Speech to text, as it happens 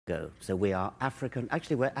go. So we are African,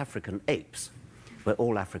 actually we're African apes. We're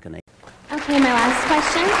all African apes. Okay, my last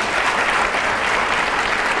question.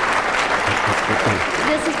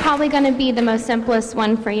 This is probably going to be the most simplest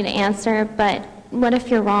one for you to answer, but what if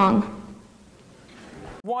you're wrong?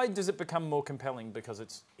 Why does it become more compelling? Because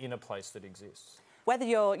it's in a place that exists. Whether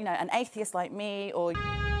you're, an atheist like me or...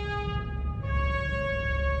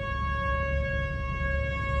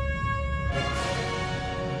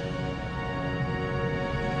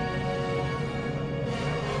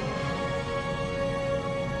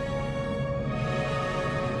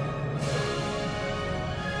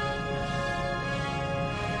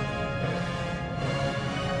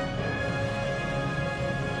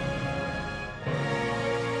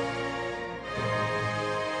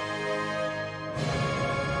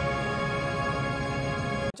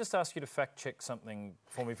 Just ask you to fact check something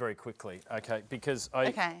for me very quickly, okay? Because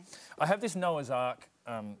I have this Noah's Ark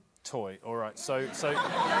toy. All right, so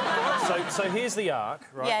here's the Ark,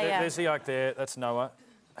 right? Yeah. There's the Ark there. That's Noah,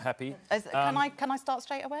 happy. Can I start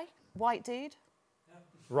straight away? White dude.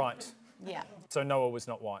 Right. Yeah. So Noah was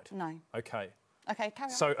not white. No. Okay. Okay, carry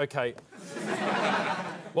on. So okay.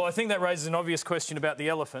 Well, I think that raises an obvious question about the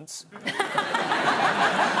elephants.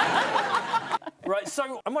 Right,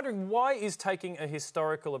 so I'm wondering, why is taking a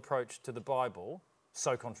historical approach to the Bible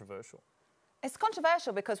so controversial? It's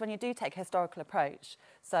controversial because when you do take a historical approach,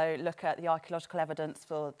 so look at the archaeological evidence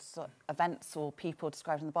for events or people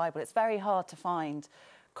described in the Bible, it's very hard to find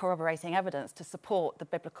corroborating evidence to support the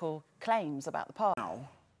biblical claims about the past. Now,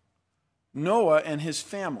 Noah and his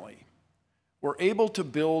family were able to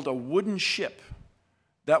build a wooden ship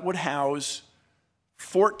that would house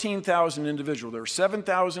 14,000 individuals. There are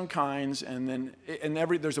 7,000 kinds, and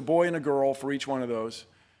there's a boy and a girl for each one of those.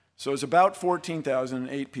 So it's about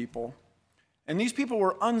 14,008 people. And these people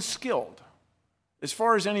were unskilled. As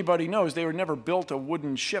far as anybody knows, they had never built a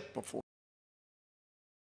wooden ship before.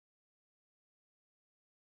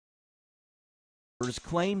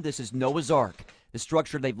 Claim this is Noah's Ark. The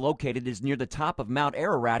structure they've located is near the top of Mount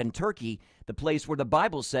Ararat in Turkey, the place where the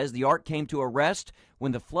Bible says the ark came to a rest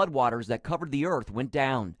when the floodwaters that covered the earth went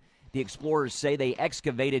down. The explorers say they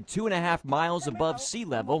excavated 2.5 miles above sea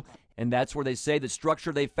level, and that's where they say the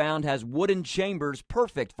structure they found has wooden chambers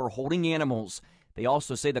perfect for holding animals. They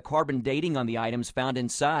also say the carbon dating on the items found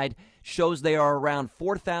inside shows they are around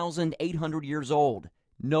 4,800 years old,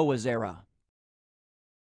 Noah's era.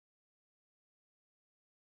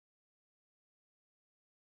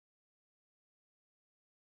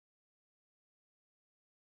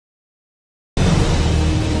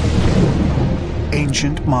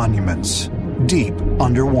 Ancient monuments, deep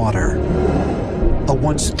underwater. A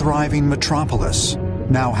once thriving metropolis,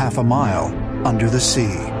 now half a mile under the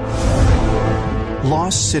sea.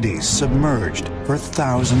 Lost cities submerged for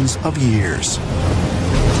thousands of years.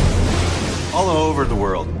 All over the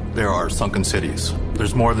world, there are sunken cities.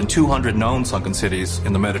 There's more than 200 known sunken cities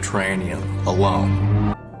in the Mediterranean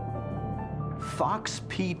alone.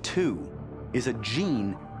 FOXP2 is a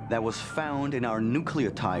gene that was found in our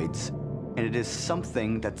nucleotides, and it is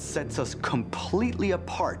something that sets us completely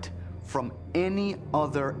apart from any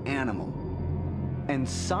other animal. And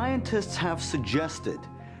scientists have suggested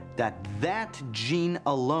that that gene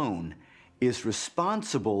alone is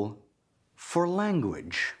responsible for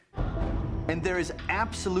language. And there is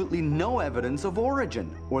absolutely no evidence of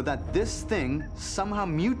origin, or that this thing somehow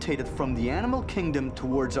mutated from the animal kingdom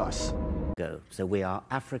towards us. So we are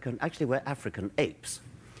African, actually we're African apes.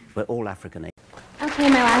 We're all African apes. Okay,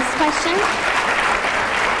 my last question.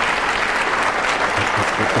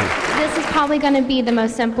 This is probably going to be the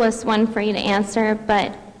most simplest one for you to answer,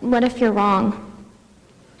 but what if you're wrong?